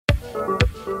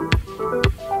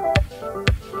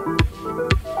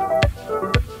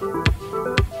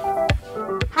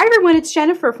everyone, it's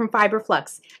Jennifer from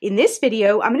Flux. In this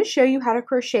video, I'm going to show you how to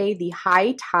crochet the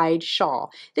High Tide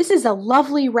Shawl. This is a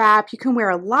lovely wrap. You can wear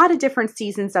a lot of different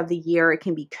seasons of the year. It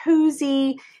can be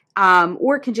cozy,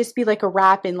 or it can just be like a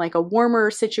wrap in like a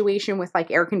warmer situation with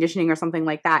like air conditioning or something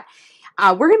like that.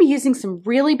 We're going to be using some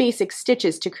really basic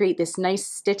stitches to create this nice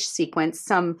stitch sequence.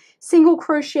 Some single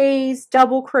crochets,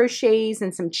 double crochets,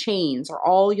 and some chains are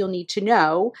all you'll need to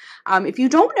know. If you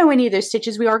don't know any of those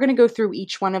stitches, we are going to go through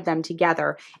each one of them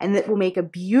together, and that will make a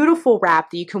beautiful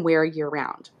wrap that you can wear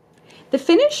year-round. The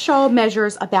finished shawl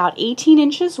measures about 18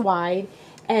 inches wide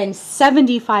and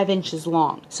 75 inches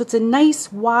long. So it's a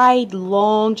nice, wide,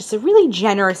 long, just a really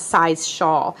generous size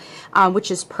shawl,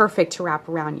 which is perfect to wrap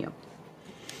around you.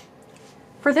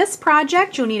 For this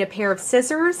project, you'll need a pair of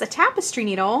scissors, a tapestry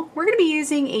needle. We're going to be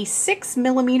using a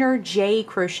 6mm J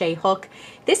crochet hook.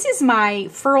 This is my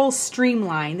Furl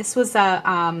Streamline. This was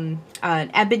an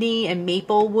ebony and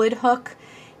maple wood hook,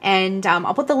 and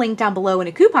I'll put the link down below in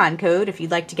a coupon code if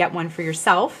you'd like to get one for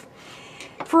yourself.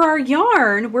 For our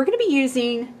yarn, we're going to be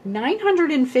using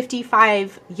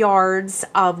 955 yards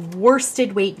of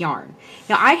worsted weight yarn.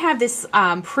 Now I have this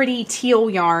pretty teal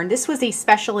yarn. This was a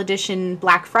special edition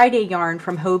Black Friday yarn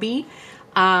from Hobie.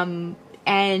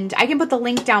 And I can put the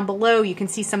link down below. You can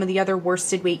see some of the other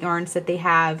worsted weight yarns that they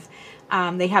have.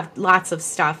 They have lots of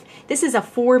stuff. This is a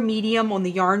 4 medium on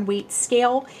the yarn weight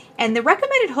scale, and the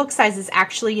recommended hook size is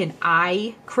actually an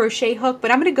I crochet hook,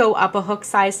 but I'm going to go up a hook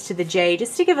size to the J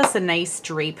just to give us a nice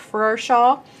drape for our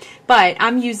shawl. But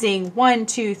I'm using 1,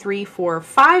 2, 3, 4,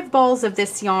 5 balls of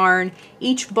this yarn.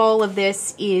 Each ball of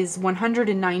this is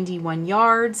 191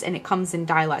 yards, and it comes in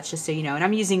dye lots, just so you know. And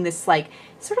I'm using this like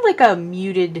sort of like a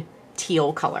muted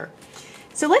teal color.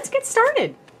 So let's get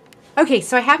started. Okay,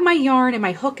 so I have my yarn and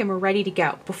my hook and we're ready to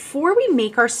go. Before we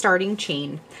make our starting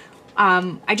chain,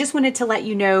 I just wanted to let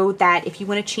you know that if you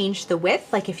want to change the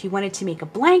width, like if you wanted to make a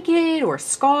blanket or a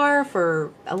scarf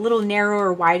or a little narrower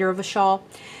or wider of a shawl,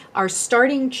 our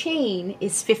starting chain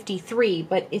is 53,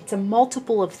 but it's a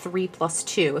multiple of 3 plus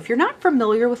 2. If you're not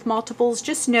familiar with multiples,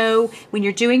 just know when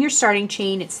you're doing your starting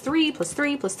chain, it's 3 plus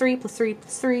 3 plus 3 plus 3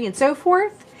 plus 3 and so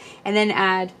forth, and then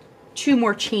add 2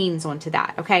 more chains onto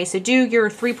that. Okay, so do your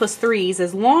 3 plus 3s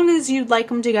as long as you'd like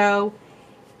them to go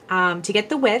to get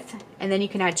the width, and then you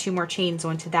can add 2 more chains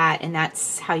onto that, and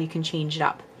that's how you can change it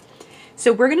up.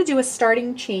 So we're going to do a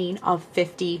starting chain of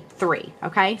 53.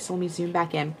 Okay, so let me zoom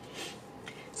back in.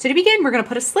 So to begin, we're going to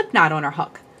put a slip knot on our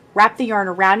hook. Wrap the yarn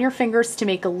around your fingers to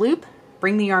make a loop.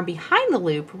 Bring the yarn behind the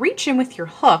loop, reach in with your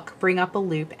hook, bring up a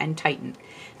loop, and tighten.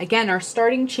 Again, our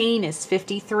starting chain is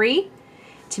 53.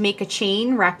 To make a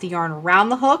chain, wrap the yarn around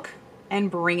the hook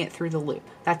and bring it through the loop.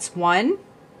 That's 1,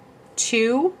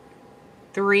 2,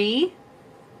 3,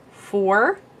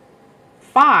 4,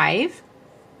 5,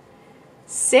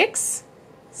 6,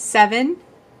 7,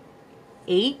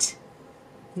 8,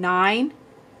 9,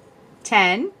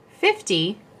 10,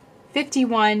 50,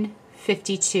 51,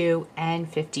 52, and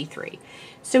 53.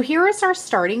 So here is our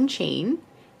starting chain.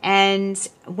 And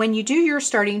when you do your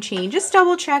starting chain, just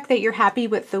double check that you're happy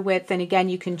with the width. And again,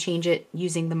 you can change it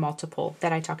using the multiple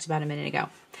that I talked about a minute ago.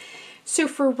 So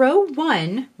for row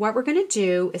 1, what we're going to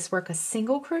do is work a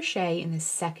single crochet in the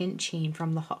second chain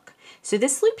from the hook. So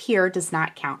this loop here does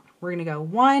not count. We're going to go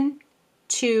 1,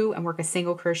 2, and work a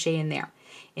single crochet in there.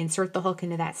 Insert the hook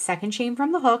into that second chain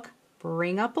from the hook,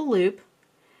 bring up a loop,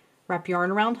 wrap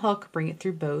yarn around hook, bring it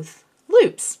through both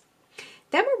loops.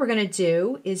 Then what we're going to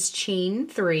do is chain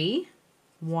 3,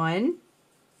 1,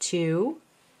 2,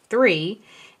 3,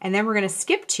 and then we're going to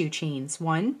skip 2 chains,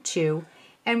 1, 2,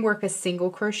 and work a single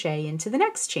crochet into the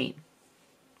next chain,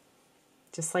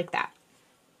 just like that.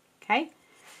 Okay,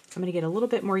 so I'm going to get a little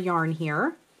bit more yarn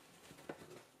here,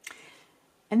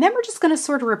 and then we're just going to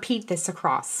sort of repeat this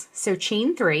across. So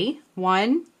chain 3,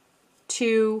 1,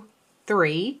 2,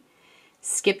 3,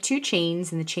 skip 2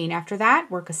 chains, and the chain after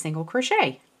that, work a single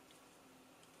crochet.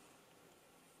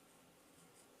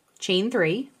 Chain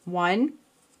 3, 1,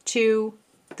 2,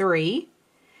 3,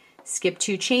 skip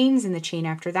 2 chains, and the chain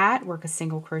after that, work a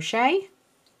single crochet.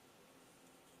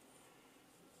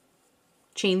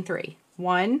 Chain 3,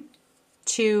 1,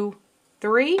 2,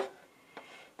 3,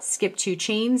 skip 2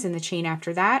 chains, and the chain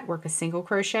after that, work a single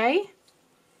crochet.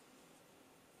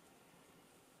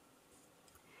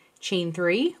 Chain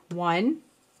 3, 1,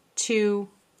 2,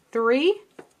 3,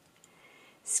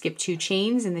 skip 2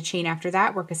 chains, and the chain after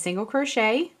that, work a single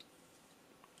crochet.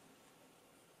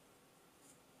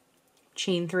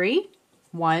 Chain 3,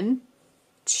 1,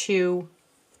 2,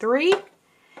 3,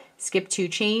 skip 2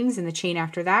 chains, and the chain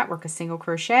after that, work a single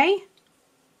crochet.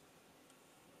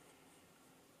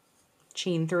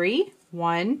 Chain 3,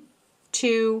 1,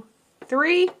 2,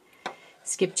 3,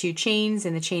 skip 2 chains,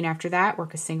 in the chain after that,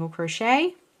 work a single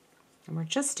crochet, and we're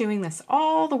just doing this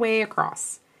all the way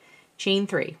across. Chain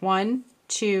 3, 1,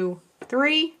 2,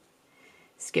 3,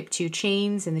 skip 2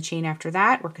 chains, in the chain after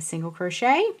that, work a single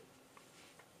crochet,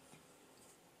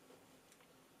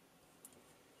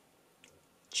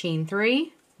 chain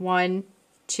 3, 1,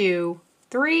 2,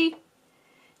 3,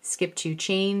 skip 2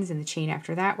 chains, in the chain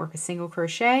after that, work a single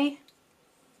crochet,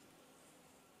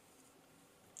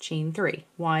 chain 3,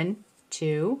 1,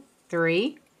 2,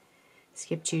 3,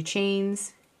 skip 2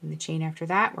 chains, in the chain after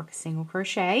that, work a single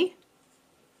crochet,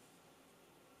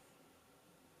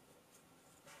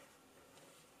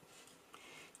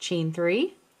 chain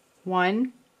 3,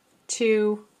 1,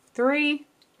 2, 3,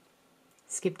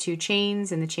 skip 2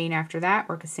 chains, in the chain after that,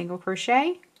 work a single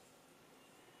crochet,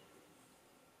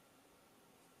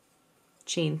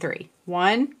 chain 3,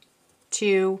 1,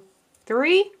 2,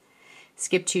 3,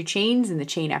 skip 2 chains, in the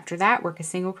chain after that, work a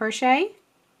single crochet,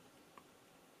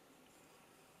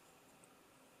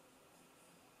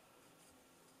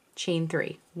 chain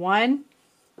 3, 1,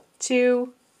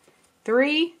 2,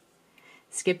 3,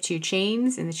 skip 2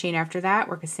 chains, in the chain after that,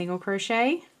 work a single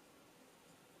crochet.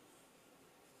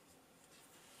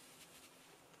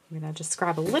 I'm going to just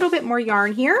grab a little bit more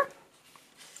yarn here.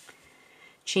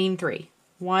 Chain 3,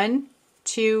 1,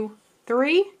 2,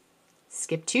 3,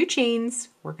 skip 2 chains,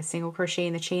 work a single crochet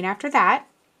in the chain after that.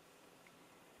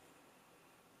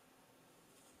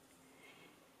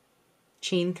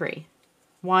 Chain 3,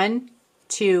 1,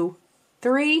 2,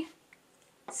 3,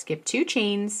 skip 2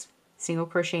 chains, single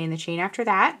crochet in the chain after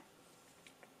that.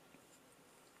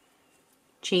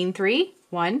 Chain 3,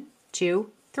 1,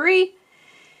 2, 3,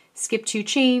 skip 2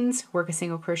 chains, work a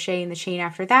single crochet in the chain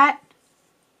after that.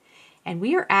 And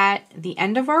we are at the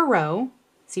end of our row.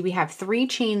 See, we have 3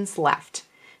 chains left.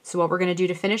 So what we're going to do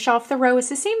to finish off the row is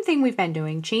the same thing we've been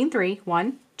doing. Chain 3,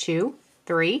 1, 2,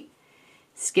 3,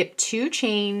 skip 2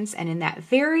 chains, and in that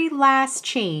very last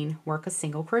chain, work a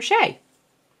single crochet.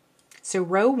 So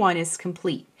row 1 is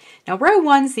complete. Now row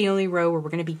 1 is the only row where we're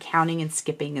going to be counting and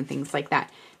skipping and things like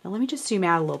that. Now let me just zoom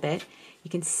out a little bit. You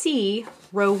can see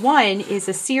row 1 is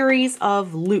a series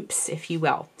of loops, if you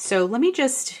will. So let me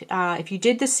just, if you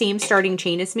did the same starting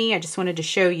chain as me, I just wanted to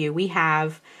show you, we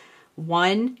have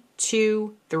 1,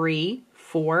 2, 3,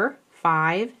 4,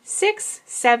 5, 6,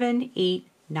 7, 8,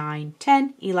 9,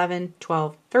 10, 11,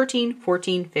 12, 13,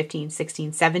 14, 15,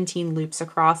 16, 17 loops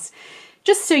across,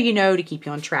 just so you know, to keep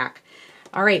you on track.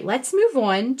 All right, let's move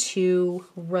on to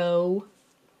row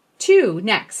 2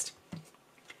 next.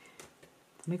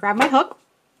 Let me grab my hook.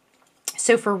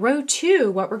 So for row 2,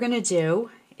 what we're going to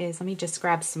do is, let me just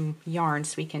grab some yarn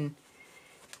so we can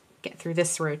get through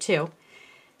this row too.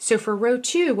 So for row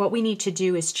 2, what we need to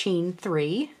do is chain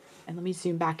 3, and let me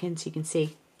zoom back in so you can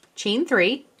see. Chain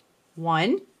 3,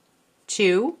 1,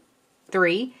 2,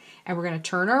 3, and we're going to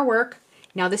turn our work.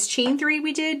 Now this chain 3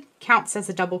 we did counts as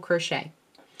a double crochet.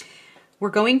 We're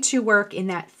going to work in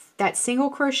that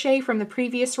single crochet from the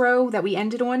previous row that we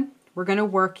ended on. We're going to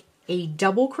work a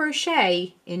double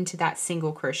crochet into that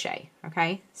single crochet,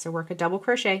 okay? So work a double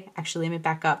crochet. Actually, let me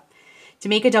back up. To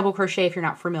make a double crochet, if you're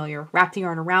not familiar, wrap the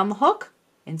yarn around the hook,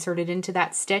 insert it into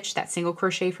that stitch, that single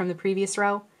crochet from the previous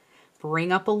row,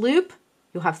 bring up a loop.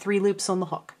 You'll have 3 loops on the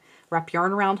hook. Wrap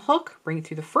yarn around hook, bring it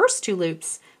through the first 2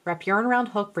 loops, wrap yarn around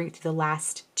hook, bring it through the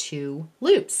last 2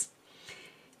 loops.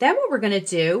 Then what we're going to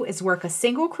do is work a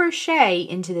single crochet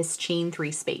into this chain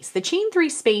 3 space. The chain 3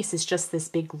 space is just this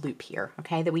big loop here,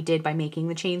 okay, that we did by making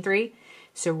the chain 3.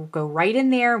 So we'll go right in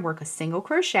there and work a single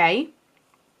crochet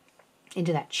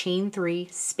into that chain 3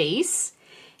 space.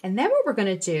 And then what we're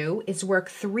going to do is work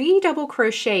 3 double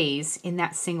crochets in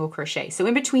that single crochet. So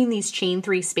in between these chain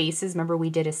 3 spaces, remember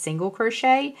we did a single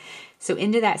crochet. So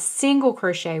into that single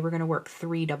crochet, we're going to work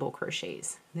 3 double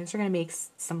crochets. And those are going to make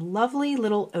some lovely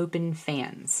little open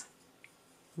fans.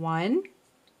 1,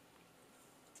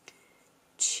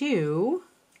 2,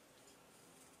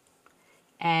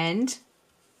 and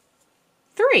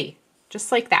 3,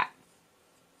 just like that.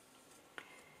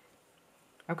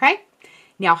 Okay?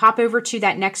 Now hop over to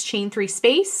that next chain 3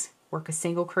 space, work a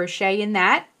single crochet in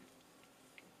that.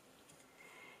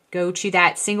 Go to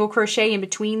that single crochet in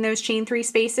between those chain 3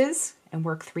 spaces and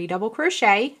work 3 double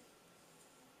crochet.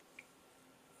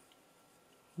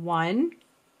 1,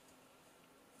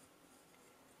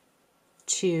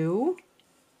 2,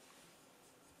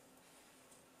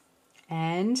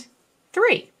 and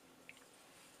 3.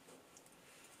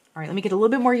 All right, let me get a little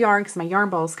bit more yarn because my yarn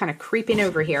ball is kind of creeping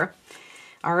over here.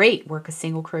 All right, work a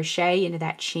single crochet into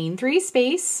that chain 3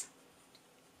 space.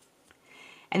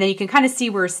 And then you can kind of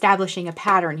see we're establishing a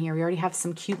pattern here. We already have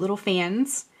some cute little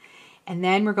fans. And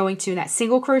then we're going to, in that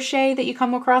single crochet that you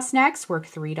come across next, work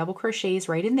 3 double crochets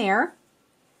right in there.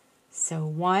 So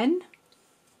 1,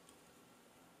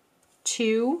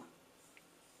 2,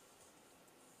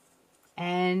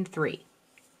 and 3.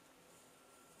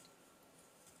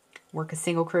 Work a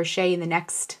single crochet in the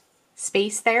next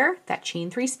space there, that chain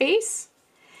 3 space,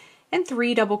 and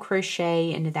 3 double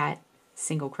crochet into that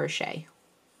single crochet.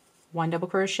 1 double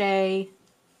crochet,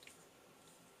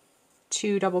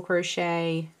 2 double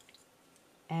crochet,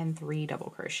 and 3 double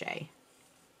crochet.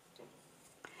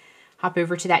 Hop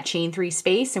over to that chain 3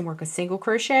 space and work a single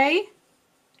crochet,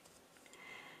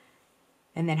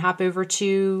 and then hop over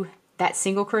to that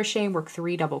single crochet and work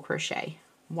 3 double crochet.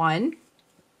 1,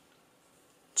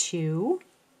 2,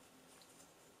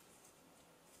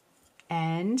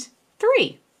 and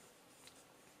 3.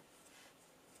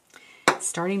 It's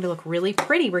starting to look really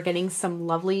pretty. We're getting some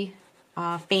lovely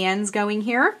fans going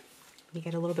here. We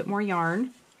get a little bit more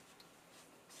yarn.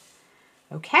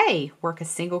 Okay, work a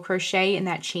single crochet in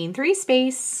that chain 3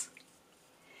 space,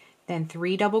 then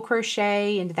 3 double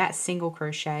crochet into that single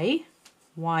crochet.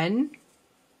 1,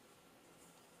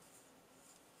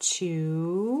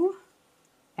 2,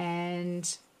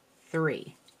 and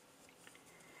 3.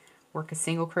 Work a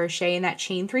single crochet in that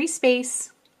chain 3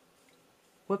 space.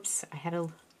 Whoops, I had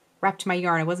wrapped my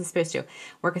yarn. I wasn't supposed to.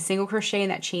 Work a single crochet in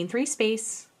that chain 3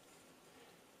 space,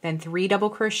 then 3 double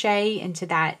crochet into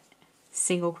that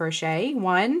single crochet.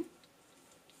 1,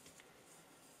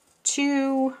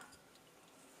 2,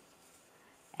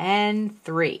 and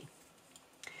 3.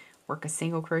 Work a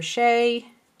single crochet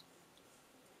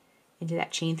into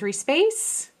that chain 3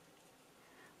 space.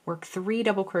 Work 3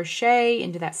 double crochet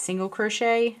into that single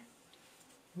crochet.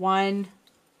 1,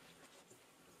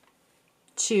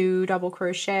 2 double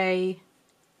crochet,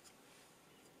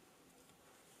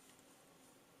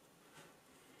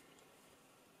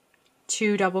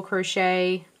 2 double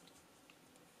crochet,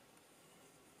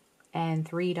 and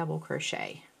 3 double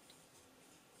crochet.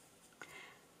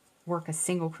 Work a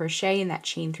single crochet in that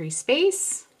chain 3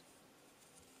 space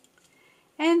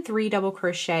and 3 double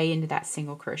crochet into that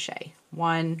single crochet.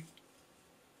 1,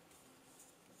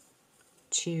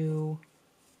 2,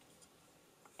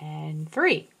 and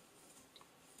 3.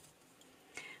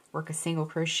 Work a single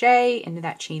crochet into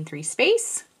that chain 3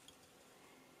 space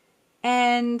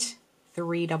and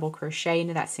 3 double crochet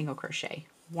into that single crochet.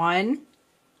 1,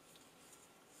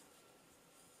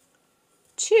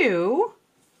 2,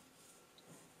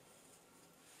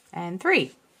 and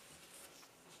 3.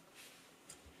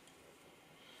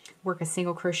 Work a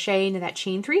single crochet into that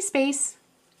chain 3 space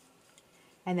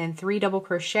and then 3 double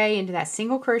crochet into that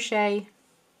single crochet.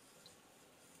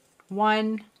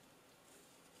 1,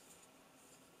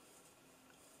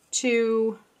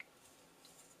 2,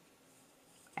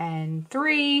 and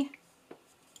 3.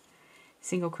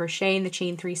 Single crochet in the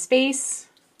chain 3 space,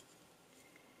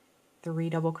 3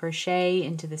 double crochet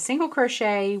into the single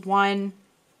crochet. 1,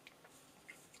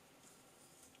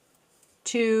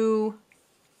 2,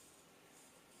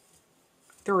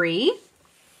 3.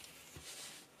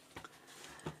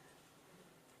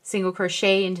 Single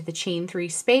crochet into the chain 3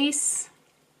 space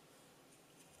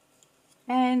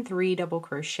and 3 double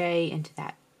crochet into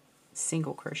that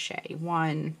single crochet.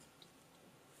 1,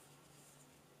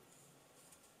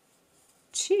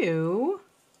 2,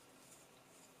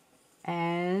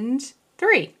 and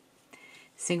 3.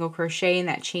 Single crochet in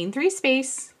that chain 3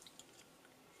 space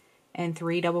and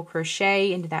 3 double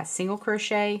crochet into that single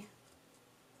crochet.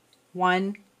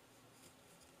 1,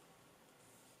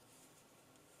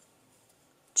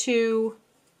 2,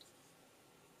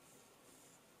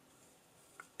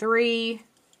 3.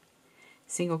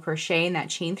 Single crochet in that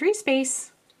chain 3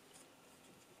 space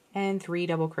and 3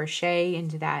 double crochet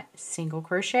into that single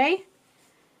crochet.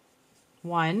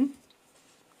 1,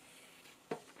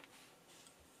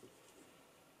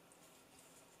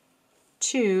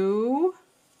 2,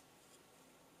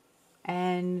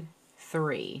 and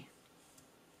 3.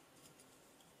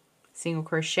 Single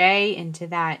crochet into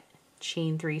that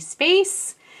chain 3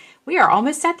 space. We are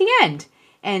almost at the end.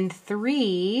 And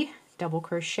 3 double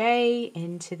crochet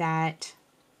into that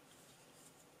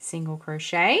single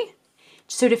crochet.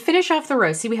 So to finish off the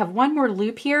row, see we have one more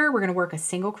loop here. We're going to work a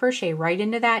single crochet right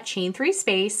into that chain 3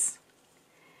 space.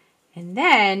 And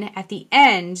then at the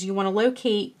end, you want to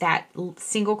locate that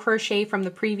single crochet from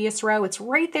the previous row. It's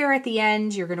right there at the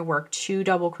end. You're going to work 2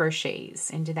 double crochets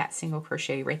into that single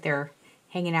crochet right there,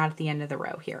 hanging out at the end of the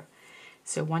row here.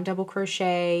 So 1 double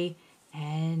crochet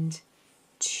and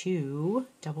 2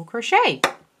 double crochet.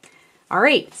 All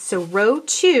right, so row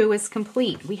 2 is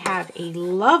complete. We have a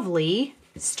lovely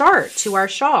start to our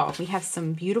shawl. We have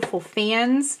some beautiful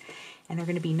fans, and they're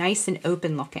going to be nice and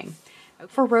open looking.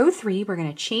 For row 3, we're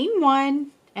going to chain 1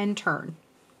 and turn.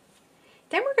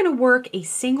 Then we're going to work a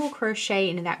single crochet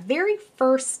into that very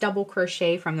first double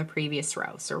crochet from the previous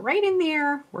row. So right in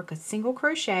there, work a single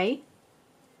crochet.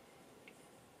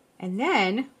 And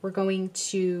then we're going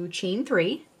to chain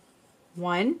 3.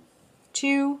 1,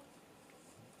 2,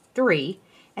 3.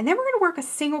 And then we're going to work a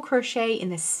single crochet in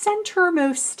the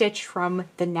centermost stitch from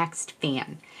the next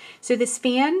fan. So this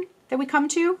fan that we come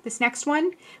to, this next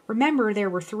one, remember there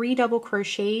were 3 double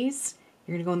crochets.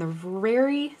 You're going to go in the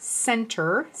very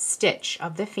center stitch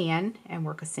of the fan and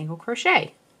work a single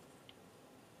crochet.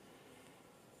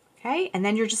 Okay, and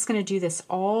then you're just going to do this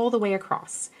all the way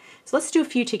across. So let's do a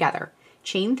few together.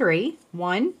 Chain 3,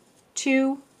 1,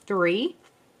 2, 3.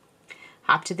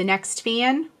 Hop to the next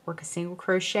fan, work a single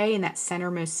crochet in that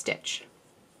centermost stitch.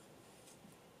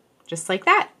 Just like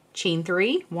that. Chain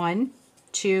 3, 1,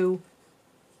 2,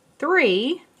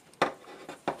 3. You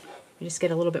just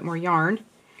get a little bit more yarn.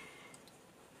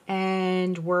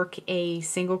 And work a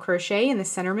single crochet in the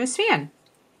centermost fan.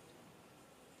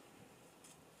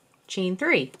 Chain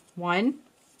 3, 1,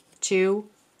 2,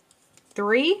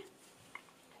 3.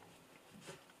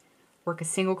 Work a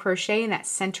single crochet in that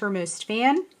centermost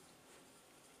fan.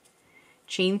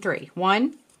 Chain 3,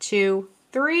 1, 2,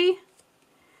 3.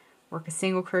 Work a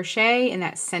single crochet in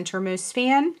that centermost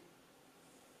fan.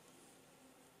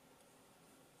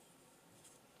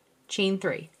 Chain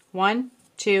 3, 1,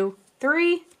 2,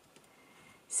 3.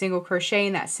 Single crochet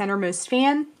in that centermost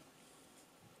fan.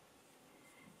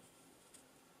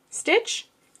 Stitch,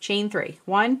 chain 3,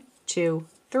 1, 2,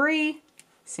 3.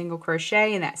 Single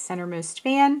crochet in that centermost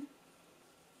fan.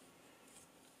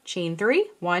 Chain 3,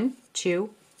 1, 2,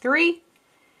 3.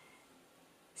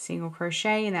 Single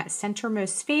crochet in that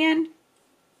centermost fan.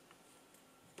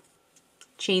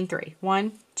 Chain 3,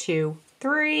 1, 2,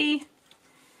 3.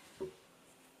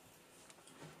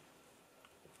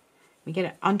 We get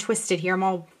it untwisted here. I'm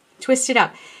all twisted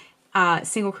up.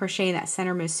 Single crochet in that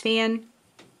centermost fan.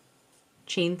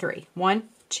 Chain 3, 1,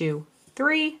 2,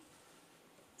 3.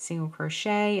 Single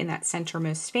crochet in that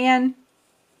centermost fan.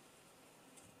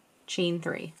 Chain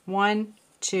 3, 1,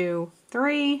 2,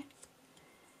 3.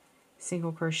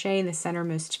 Single crochet in the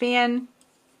centermost fan.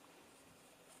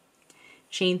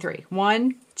 Chain 3,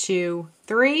 1, 2,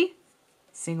 3.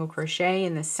 Single crochet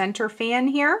in the center fan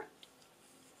here.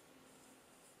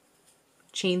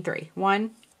 Chain 3,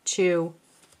 1, 2,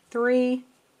 3.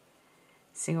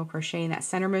 Single crochet in that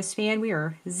centermost fan. We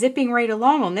are zipping right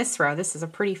along on this row. This is a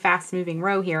pretty fast moving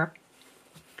row here.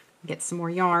 Get some more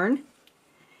yarn.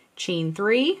 Chain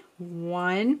 3,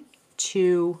 1,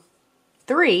 2,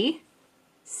 3.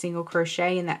 Single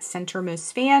crochet in that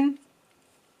centermost fan.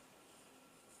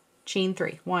 Chain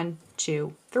 3, 1,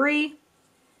 2, 3.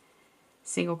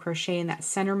 Single crochet in that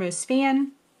centermost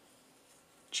fan.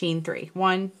 Chain 3,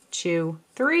 1, 2,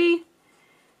 3.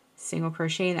 Single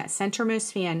crochet in that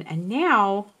centermost fan. And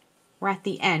now we're at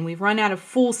the end. We've run out of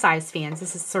full size fans.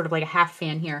 This is sort of like a half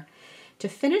fan here. To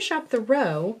finish up the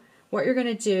row, what you're going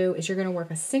to do is you're going to work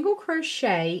a single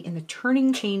crochet in the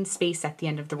turning chain space at the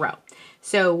end of the row.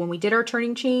 So when we did our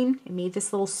turning chain, it made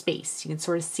this little space. You can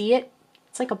sort of see it.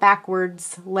 It's like a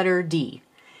backwards letter D.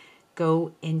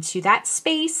 Go into that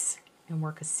space and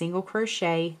work a single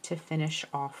crochet to finish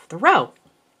off the row.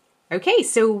 Okay,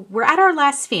 so we're at our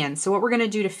last fan. So what we're going to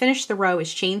do to finish the row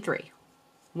is chain 3.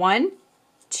 1,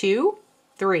 2,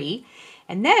 3.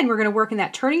 And then we're going to work in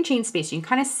that turning chain space. You can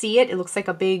kind of see it. It looks like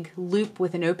a big loop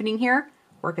with an opening here.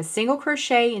 Work a single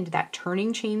crochet into that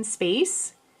turning chain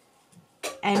space.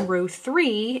 And row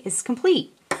 3 is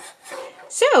complete.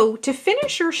 So to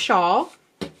finish your shawl,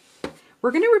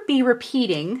 we're going to be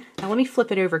repeating. Now let me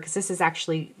flip it over because this is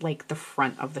actually like the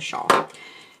front of the shawl.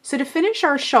 So to finish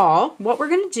our shawl, what we're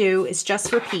going to do is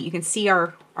just repeat. You can see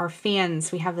our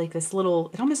fans. We have like this little,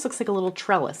 it almost looks like a little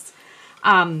trellis.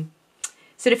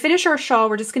 So to finish our shawl,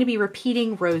 we're just going to be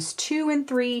repeating rows 2 and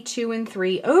 3, 2 and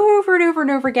 3 over and over and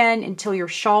over again until your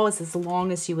shawl is as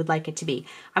long as you would like it to be.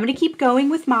 I'm going to keep going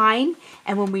with mine,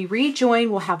 and when we rejoin,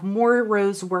 we'll have more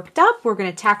rows worked up. We're going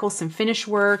to tackle some finish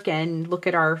work and look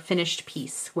at our finished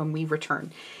piece when we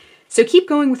return. So keep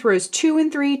going with rows 2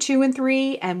 and 3, 2 and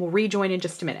 3, and we'll rejoin in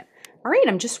just a minute. All right,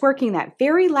 I'm just working that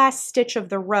very last stitch of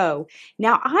the row.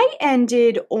 Now I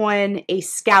ended on a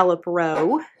scallop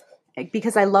row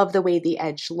because I love the way the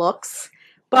edge looks.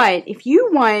 But if you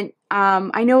want,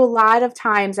 I know a lot of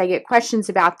times I get questions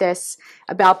about this,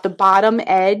 about the bottom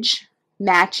edge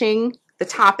matching the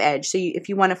top edge. So if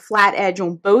you want a flat edge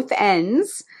on both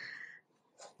ends,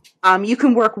 You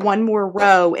can work one more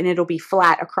row and it'll be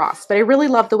flat across. But I really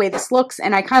love the way this looks,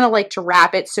 and I kind of like to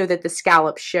wrap it so that the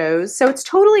scallop shows. So it's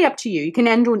totally up to you. You can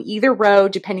end on either row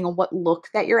depending on what look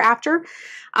that you're after.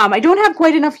 I don't have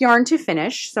quite enough yarn to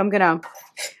finish, so I'm going to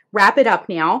wrap it up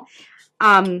now.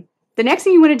 The next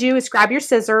thing you want to do is grab your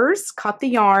scissors, cut the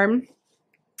yarn,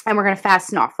 and we're going to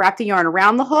fasten off. Wrap the yarn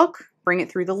around the hook, bring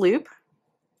it through the loop.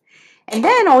 And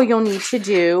then all you'll need to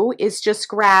do is just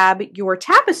grab your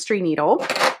tapestry needle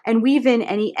and weave in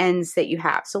any ends that you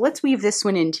have. So let's weave this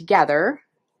one in together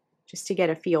just to get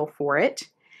a feel for it.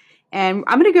 And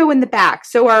I'm going to go in the back.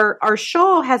 So our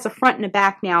shawl has a front and a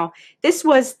back now. This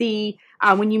was the,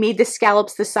 when you made the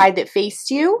scallops, the side that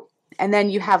faced you, and then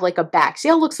you have like a back. See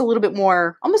how it looks a little bit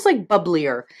more, almost like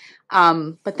bubblier,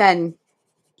 but then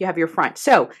you have your front.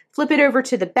 So flip it over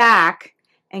to the back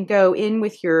and go in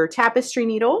with your tapestry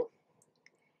needle.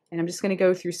 And I'm just going to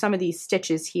go through some of these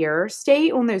stitches here. Stay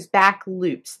on those back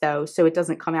loops though, so it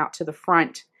doesn't come out to the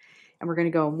front. And we're going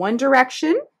to go in one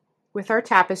direction with our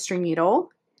tapestry needle.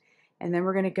 And then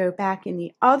we're going to go back in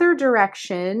the other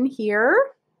direction here.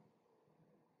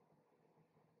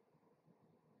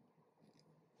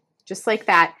 Just like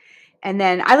that. And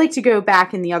then I like to go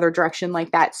back in the other direction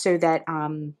like that so that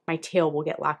my tail will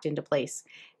get locked into place.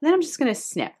 And then I'm just going to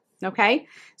snip. Okay,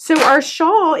 so our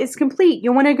shawl is complete.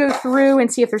 You'll want to go through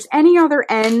and see if there's any other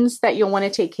ends that you'll want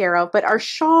to take care of, but our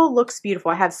shawl looks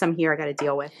beautiful. I have some here I got to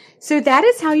deal with. So that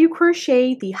is how you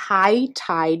crochet the High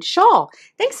Tide shawl.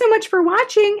 Thanks so much for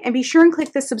watching, and be sure and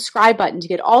click the subscribe button to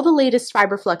get all the latest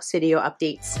Fiber Flux video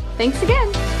updates. Thanks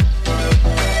again.